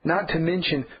 Not to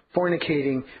mention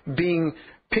fornicating being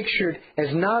pictured as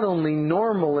not only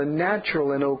normal and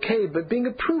natural and okay, but being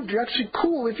approved. You're actually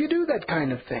cool if you do that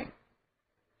kind of thing.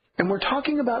 And we're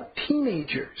talking about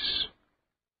teenagers.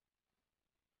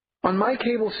 On my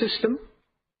cable system,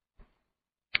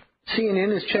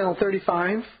 CNN is channel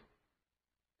 35.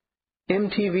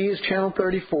 MTV is channel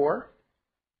 34.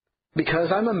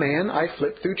 Because I'm a man, I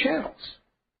flip through channels.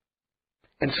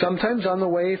 And sometimes on the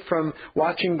way from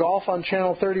watching golf on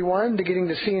channel 31 to getting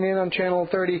to CNN on channel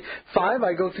 35,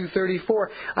 I go through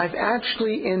 34. I've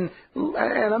actually and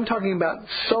I'm talking about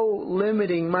so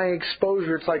limiting my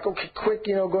exposure. It's like, okay, quick,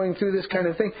 going through this kind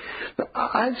of thing. But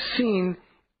I've seen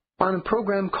on a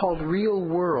program called Real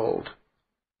World,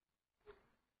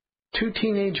 2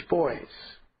 teenage boys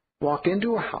walk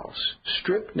into a house,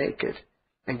 strip naked,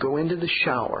 and go into the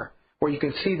shower, where you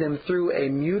can see them through a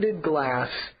muted glass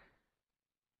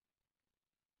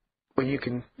where you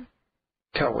can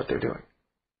tell what they're doing.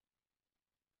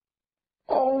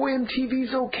 Oh,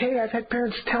 MTV's okay. I've had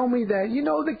parents tell me that.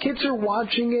 The kids are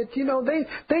watching it.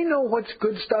 They know what's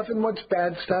good stuff and what's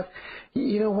bad stuff.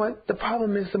 You know what? The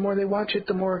problem is the more they watch it,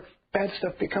 the more bad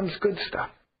stuff becomes good stuff.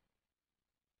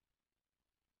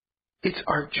 It's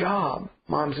our job,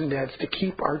 moms and dads, to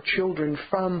keep our children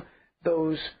from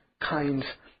those kinds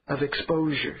of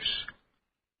exposures.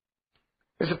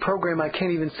 There's a program, I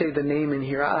can't even say the name in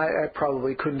here. I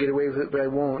probably couldn't get away with it, but I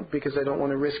won't because I don't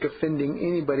want to risk offending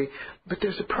anybody. But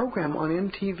there's a program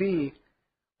on MTV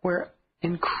where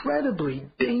incredibly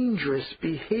dangerous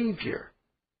behavior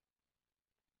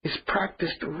is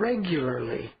practiced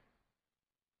regularly.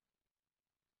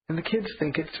 And the kids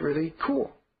think it's really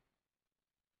cool.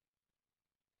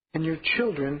 And your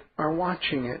children are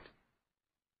watching it.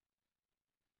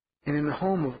 And in the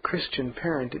home of a Christian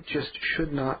parent, it just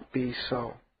should not be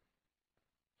so.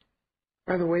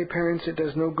 By the way, parents, it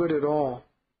does no good at all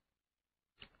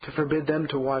to forbid them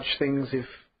to watch things if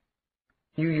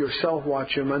you yourself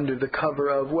watch them under the cover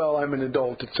of, well, I'm an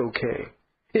adult, it's okay.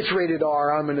 It's rated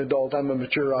R, I'm an adult, I'm a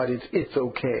mature audience, it's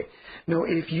okay. No,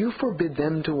 if you forbid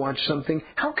them to watch something,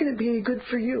 how can it be any good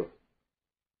for you?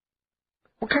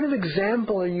 What kind of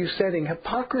example are you setting?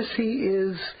 Hypocrisy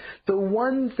is the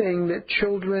one thing that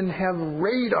children have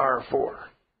radar for.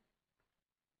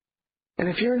 And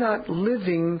if you're not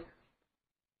living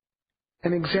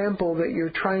an example that you're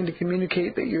trying to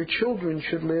communicate that your children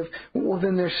should live, well,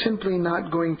 then they're simply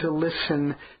not going to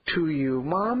listen to you.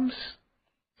 Moms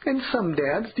and some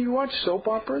dads, do you watch soap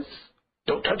operas?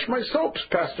 Don't touch my soaps,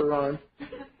 Pastor Ron.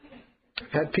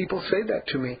 I've had people say that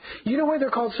to me. You know why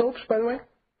they're called soaps, by the way?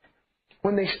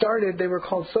 When they started, they were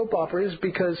called soap operas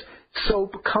because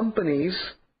soap companies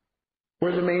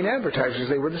were the main advertisers.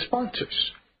 They were the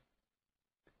sponsors.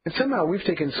 And somehow we've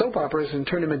taken soap operas and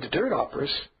turned them into dirt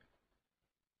operas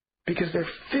because they're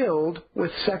filled with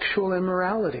sexual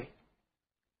immorality.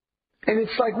 And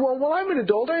it's like, well, I'm an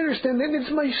adult. I understand that.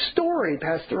 It's my story,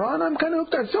 Pastor Ron. I'm kind of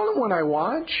hooked. That's the only one I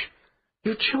watch.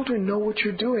 Your children know what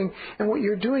you're doing, and what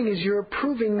you're doing is you're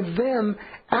approving them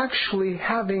actually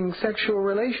having sexual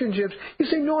relationships. You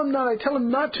say, no, I'm not. I tell them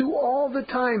not to all the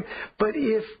time. But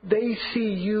if they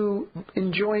see you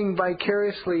enjoying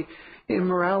vicariously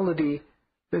immorality,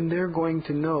 then they're going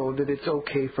to know that it's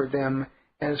okay for them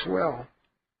as well.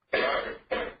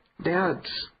 Dads,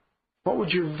 what would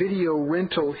your video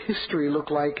rental history look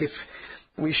like if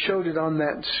we showed it on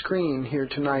that screen here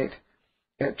tonight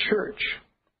at church?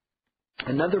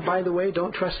 Another, by the way,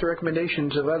 don't trust the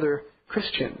recommendations of other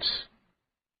Christians.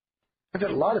 I've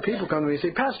had a lot of people come to me and say,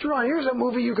 Pastor Ron, here's a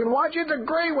movie you can watch. It's a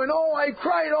great one. Oh, I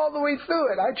cried all the way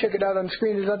through it. I check it out on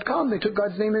screener.com. They took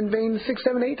God's name in vain 6,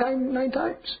 7, 8 times, 9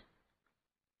 times.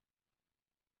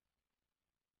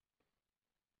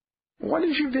 What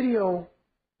does your video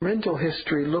rental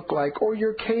history look like, or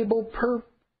your cable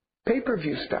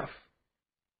pay-per-view stuff?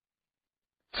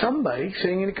 Somebody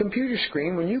sitting in a computer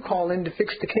screen, when you call in to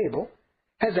fix the cable,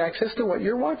 has access to what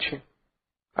you're watching.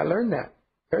 I learned that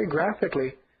very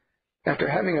graphically after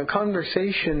having a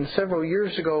conversation several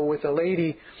years ago with a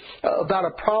lady about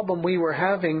a problem we were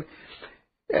having.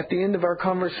 At the end of our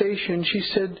conversation, she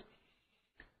said,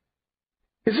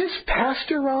 "Is this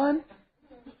Pastor Ron?"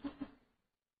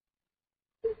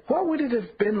 What would it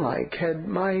have been like had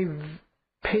my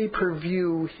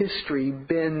pay-per-view history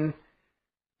been,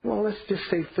 well, let's just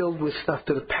say filled with stuff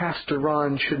that a Pastor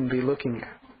Ron shouldn't be looking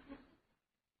at?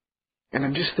 And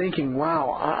I'm just thinking,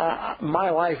 wow,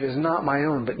 my life is not my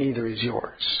own, but neither is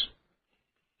yours.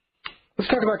 Let's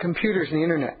talk about computers and the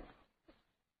Internet.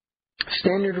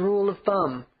 Standard rule of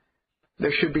thumb.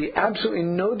 There should be absolutely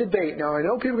no debate. Now, I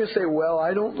know people are going to say, well,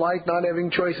 I don't like not having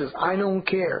choices. I don't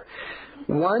care.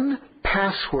 One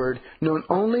password known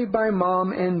only by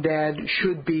mom and dad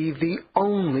should be the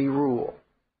only rule.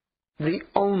 The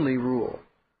only rule.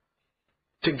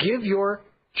 To give your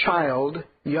child,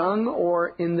 young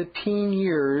or in the teen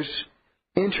years,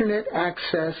 internet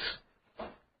access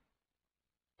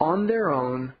on their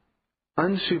own,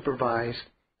 unsupervised,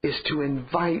 is to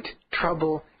invite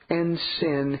trouble and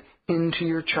sin into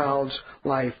your child's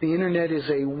life. The internet is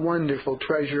a wonderful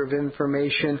treasure of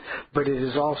information, but it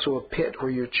is also a pit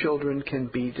where your children can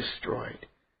be destroyed.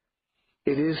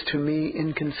 It is to me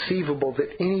inconceivable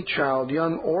that any child,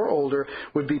 young or older,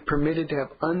 would be permitted to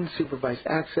have unsupervised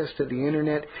access to the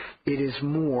internet. It is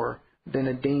more than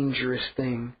a dangerous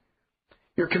thing.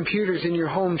 Your computers in your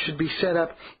home should be set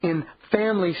up in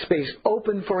family space,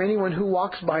 open for anyone who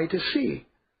walks by to see.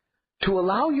 To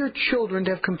allow your children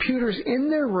to have computers in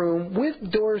their room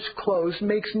with doors closed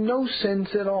makes no sense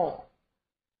at all.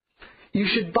 You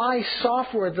should buy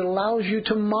software that allows you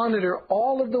to monitor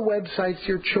all of the websites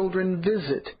your children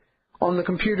visit on the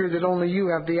computer that only you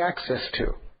have the access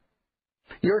to.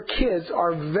 Your kids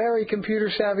are very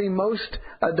computer savvy. Most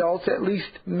adults, at least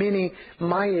many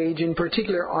my age in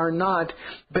particular, are not.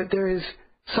 But there is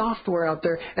software out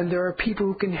there, and there are people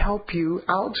who can help you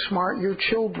outsmart your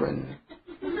children.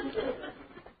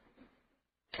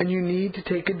 And you need to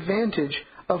take advantage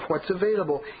of what's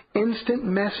available. Instant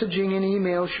messaging and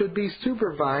email should be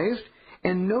supervised,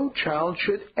 and no child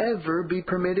should ever be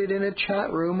permitted in a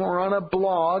chat room or on a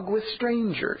blog with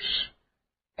strangers.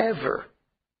 Ever.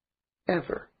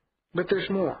 Ever. But there's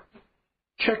more.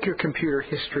 Check your computer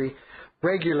history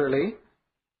regularly.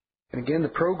 And again, the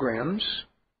programs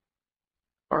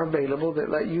are available that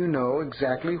let you know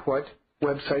exactly what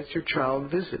websites your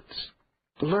child visits.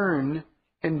 Learn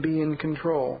and be in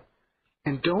control.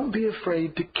 And don't be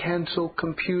afraid to cancel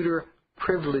computer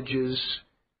privileges.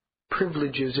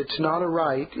 Privileges. It's not a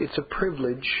right, it's a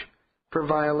privilege for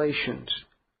violations.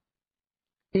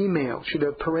 Email should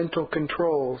have parental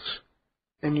controls.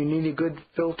 And you need a good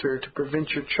filter to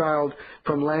prevent your child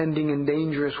from landing in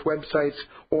dangerous websites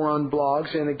or on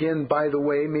blogs. And again, by the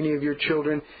way, many of your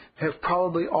children have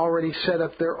probably already set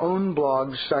up their own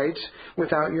blog sites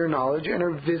without your knowledge and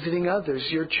are visiting others.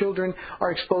 Your children are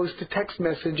exposed to text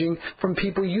messaging from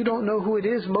people you don't know who it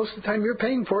is. Most of the time you're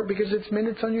paying for it because it's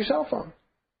minutes on your cell phone.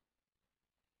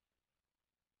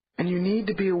 And you need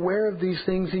to be aware of these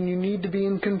things, and you need to be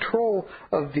in control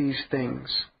of these things.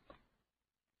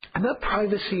 And that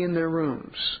privacy in their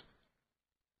rooms.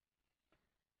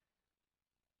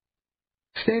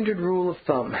 Standard rule of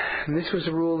thumb, and this was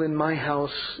a rule in my house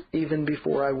even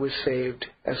before I was saved.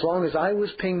 As long as I was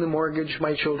paying the mortgage,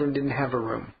 my children didn't have a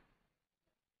room.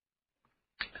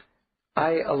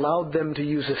 I allowed them to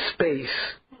use a space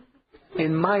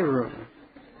in my room.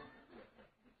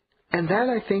 And that,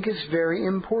 I think, is very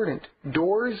important.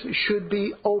 Doors should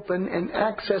be open and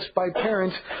access by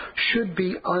parents should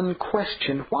be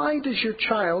unquestioned. Why does your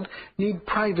child need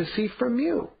privacy from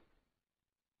you?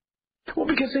 Well,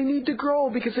 because they need to grow,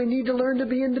 because they need to learn to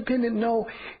be independent. No,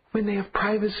 when they have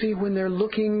privacy, when they're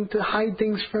looking to hide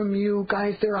things from you,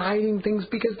 guys, they're hiding things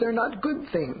because they're not good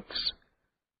things.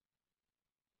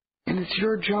 And it's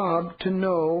your job to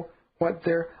know what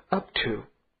they're up to.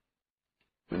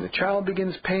 When the child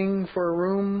begins paying for a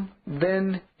room,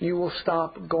 then you will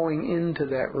stop going into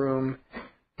that room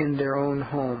in their own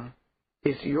home.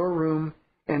 It's your room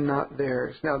and not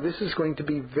theirs. Now, this is going to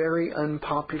be very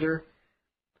unpopular,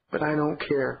 but I don't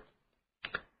care.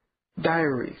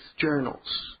 Diaries,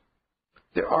 journals.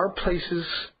 There are places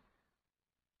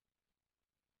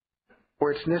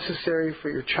where it's necessary for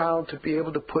your child to be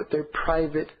able to put their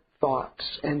private thoughts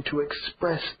and to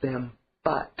express them.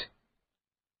 But,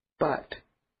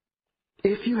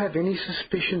 if you have any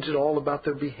suspicions at all about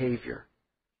their behavior,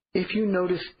 if you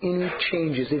notice any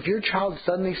changes, if your child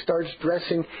suddenly starts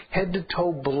dressing head to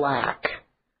toe black,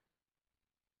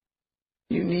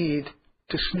 you need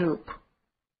to snoop.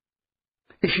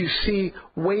 If you see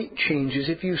weight changes,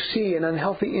 if you see an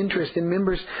unhealthy interest in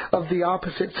members of the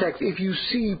opposite sex, if you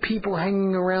see people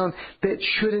hanging around that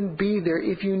shouldn't be there,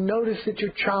 if you notice that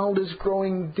your child is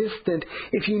growing distant,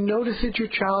 if you notice that your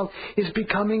child is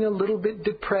becoming a little bit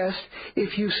depressed,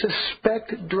 if you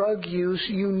suspect drug use,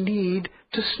 you need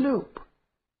to snoop.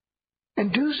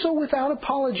 And do so without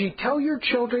apology. Tell your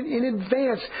children in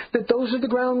advance that those are the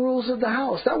ground rules of the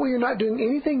house. That way you're not doing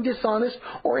anything dishonest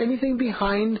or anything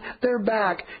behind their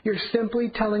back. You're simply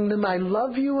telling them, I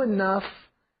love you enough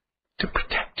to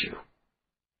protect you.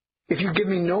 If you give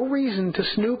me no reason to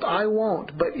snoop, I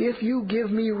won't. But if you give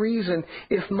me reason,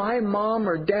 if my mom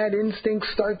or dad instincts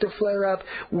start to flare up,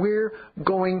 we're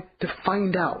going to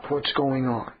find out what's going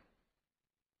on.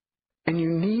 And you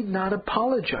need not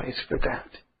apologize for that.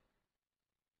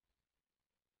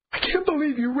 I can't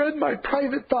believe you read my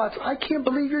private thoughts. I can't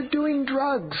believe you're doing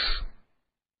drugs.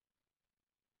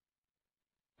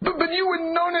 But you wouldn't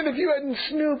have known it if you hadn't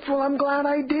snooped. Well, I'm glad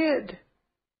I did.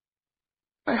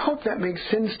 I hope that makes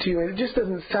sense to you, and it just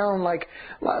doesn't sound like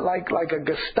a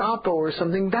Gestapo or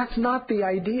something. That's not the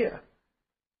idea.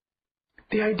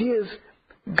 The idea is,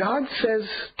 God says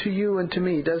to you and to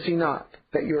me, does He not,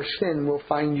 that your sin will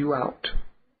find you out.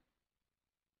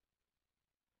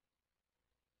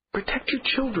 Protect your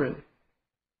children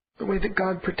the way that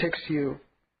God protects you.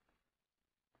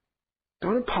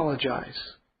 Don't apologize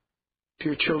to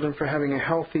your children for having a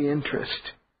healthy interest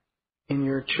in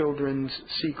your children's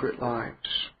secret lives.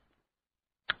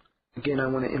 Again, I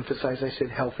want to emphasize, I said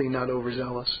healthy, not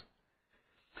overzealous.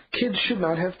 Kids should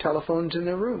not have telephones in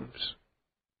their rooms.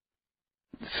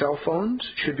 Cell phones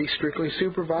should be strictly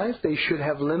supervised. They should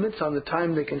have limits on the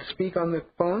time they can speak on the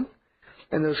phone.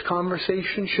 And those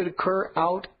conversations should occur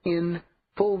out in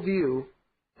full view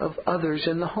of others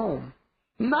in the home.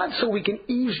 Not so we can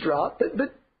eavesdrop,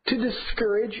 but to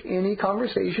discourage any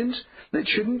conversations that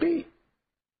shouldn't be.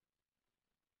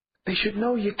 They should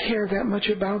know you care that much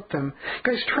about them.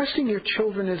 Guys, trusting your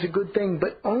children is a good thing,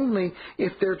 but only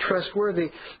if they're trustworthy.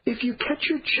 If you catch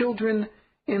your children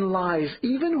in lies,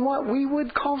 even what we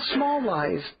would call small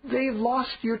lies, they've lost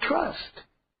your trust.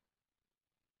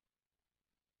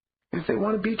 If they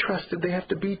want to be trusted, they have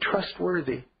to be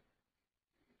trustworthy.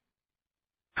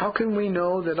 How can we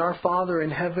know that our Father in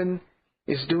heaven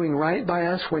is doing right by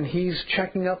us when He's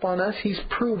checking up on us? He's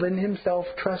proven Himself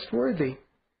trustworthy.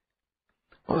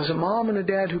 Well, as a mom and a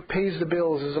dad who pays the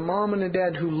bills, as a mom and a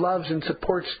dad who loves and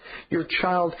supports your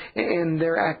child and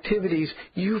their activities,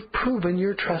 you've proven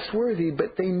you're trustworthy,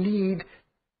 but they need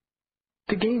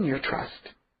to gain your trust.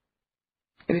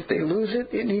 And if they lose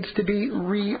it, it needs to be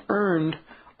re-earned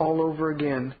all over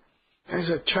again. As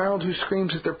a child who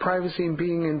screams at their privacy and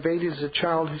being invaded is a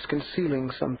child who's concealing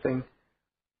something.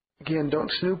 Again,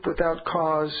 don't snoop without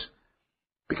cause,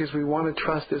 because we want to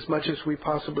trust as much as we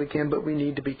possibly can, but we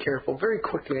need to be careful. Very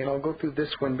quickly, and I'll go through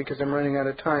this one because I'm running out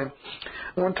of time.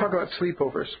 I want to talk about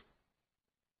sleepovers.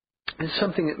 It's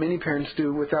something that many parents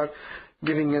do without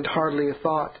giving it hardly a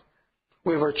thought.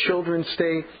 We have our children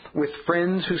stay with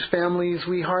friends whose families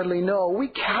we hardly know. We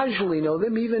casually know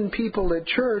them, even people at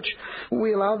church.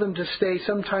 We allow them to stay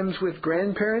sometimes with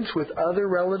grandparents, with other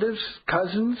relatives,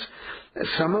 cousins,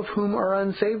 some of whom are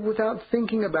unsaved, without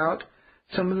thinking about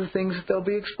some of the things that they'll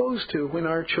be exposed to when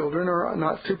our children are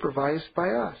not supervised by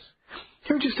us.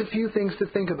 Here are just a few things to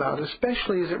think about,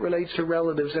 especially as it relates to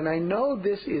relatives. And I know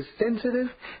this is sensitive,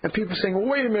 and people are saying, well,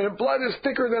 wait a minute, blood is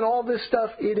thicker than all this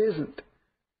stuff. It isn't.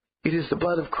 It is the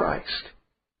blood of Christ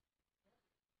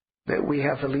that we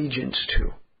have allegiance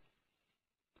to.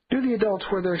 Do the adults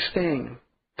where they're staying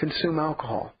consume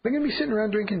alcohol? They're going to be sitting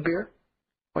around drinking beer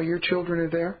while your children are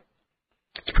there?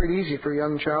 It's pretty easy for a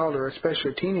young child, or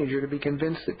especially a teenager, to be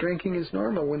convinced that drinking is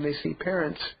normal when they see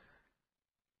parents,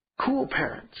 cool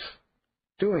parents,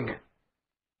 doing it.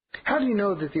 How do you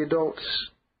know that the adults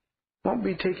won't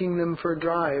be taking them for a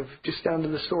drive just down to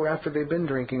the store after they've been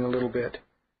drinking a little bit?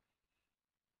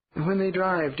 And when they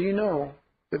drive, do you know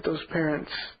that those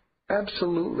parents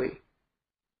absolutely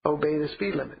obey the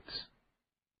speed limits?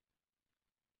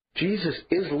 Jesus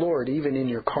is Lord even in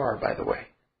your car, by the way.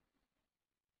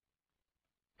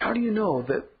 How do you know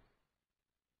that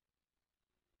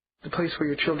the place where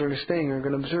your children are staying are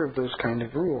going to observe those kind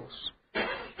of rules?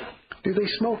 Do they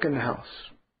smoke in the house?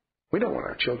 We don't want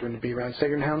our children to be around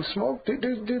secondhand smoke.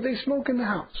 Do they smoke in the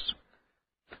house?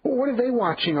 What are they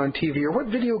watching on TV? Or what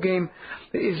video game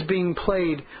is being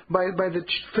played by the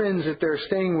friends that they're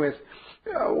staying with?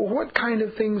 What kind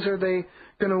of things are they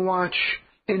going to watch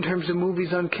in terms of movies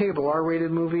on cable, R-rated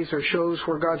movies or shows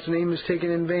where God's name is taken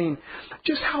in vain?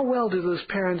 Just how well do those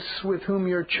parents with whom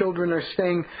your children are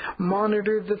staying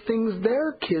monitor the things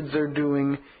their kids are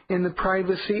doing in the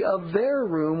privacy of their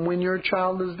room when your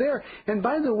child is there? And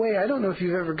by the way, I don't know if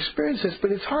you've ever experienced this,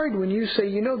 but it's hard when you say,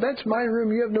 you know, that's my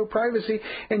room, you have no privacy,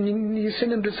 and you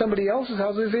send them to somebody else's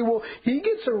house, and they say, well, he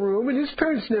gets a room, and his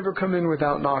parents never come in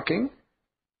without knocking.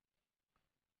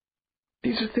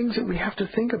 These are things that we have to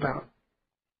think about.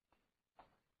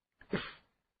 If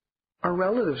our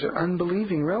relatives are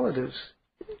unbelieving relatives,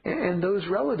 and those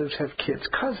relatives have kids,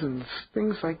 cousins,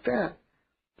 things like that,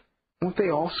 won't they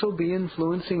also be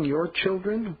influencing your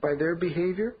children by their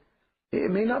behavior?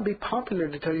 It may not be popular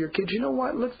to tell your kids, you know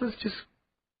what, let's just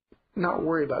not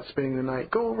worry about spending the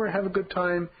night. Go over, have a good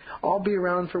time. I'll be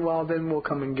around for a while, then we'll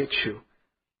come and get you.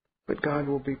 But God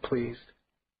will be pleased.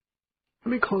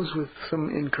 Let me close with some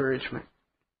encouragement.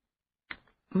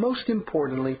 Most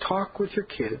importantly, talk with your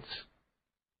kids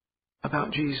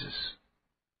about Jesus.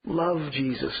 Love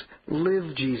Jesus.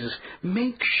 Live Jesus.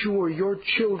 Make sure your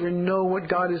children know what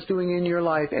God is doing in your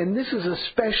life. And this is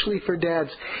especially for dads.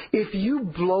 If you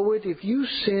blow it, if you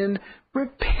sin,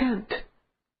 repent.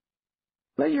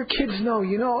 Let your kids know,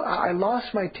 I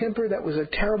lost my temper. That was a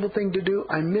terrible thing to do.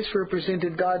 I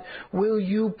misrepresented God. Will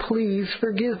you please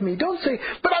forgive me? Don't say,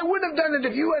 but I wouldn't have done it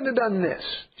if you hadn't done this.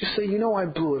 Just say, I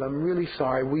blew it. I'm really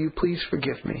sorry. Will you please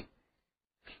forgive me?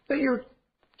 Let your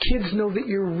kids know that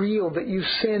you're real, that you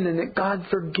sin, and that God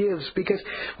forgives. Because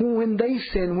when they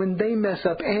sin, when they mess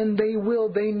up, and they will,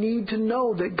 they need to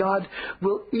know that God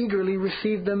will eagerly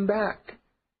receive them back.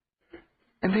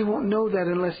 And they won't know that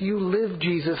unless you live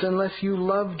Jesus, unless you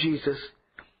love Jesus.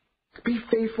 Be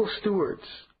faithful stewards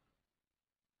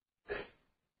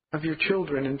of your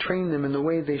children and train them in the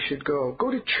way they should go. Go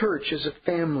to church as a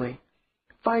family.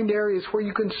 Find areas where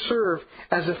you can serve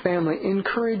as a family.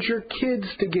 Encourage your kids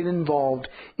to get involved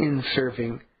in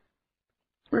serving.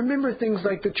 Remember things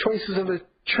like the choices of a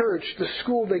church, the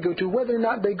school they go to, whether or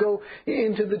not they go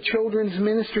into the children's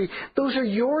ministry. Those are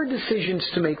your decisions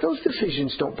to make. Those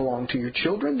decisions don't belong to your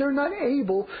children. They're not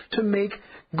able to make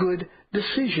good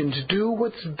decisions. Do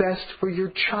what's best for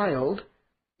your child,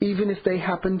 even if they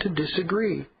happen to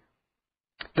disagree.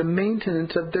 The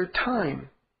maintenance of their time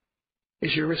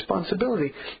is your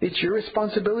responsibility. It's your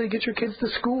responsibility to get your kids to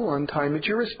school on time. It's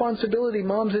your responsibility,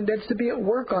 moms and dads, to be at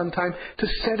work on time, to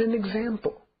set an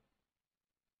example.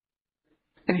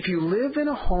 And if you live in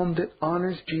a home that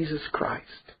honors Jesus Christ,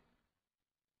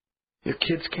 your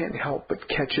kids can't help but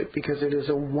catch it, because it is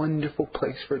a wonderful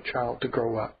place for a child to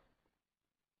grow up.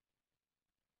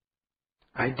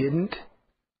 I didn't.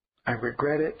 I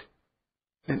regret it.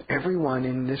 And everyone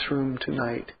in this room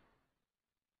tonight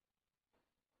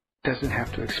doesn't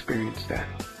have to experience that.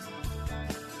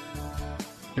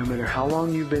 No matter how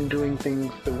long you've been doing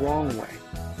things the wrong way,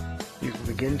 you can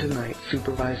begin tonight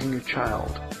supervising your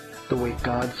child the way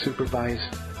God supervises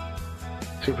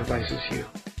you.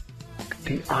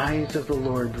 The eyes of the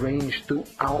Lord range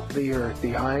throughout the earth.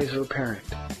 The eyes of a parent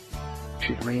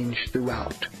should range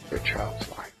throughout their child's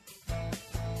life.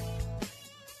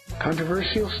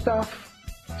 Controversial stuff,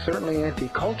 certainly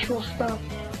anti-cultural stuff,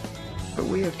 but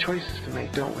we have choices to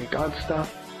make, don't we? God's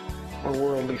stuff or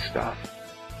worldly stuff?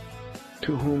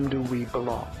 To whom do we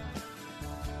belong?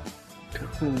 To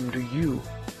whom do you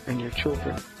and your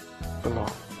children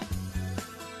belong?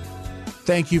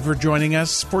 Thank you for joining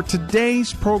us for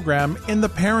today's program in the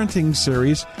parenting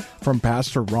series from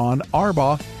Pastor Ron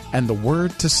Arbaugh and the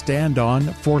Word to Stand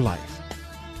On for Life.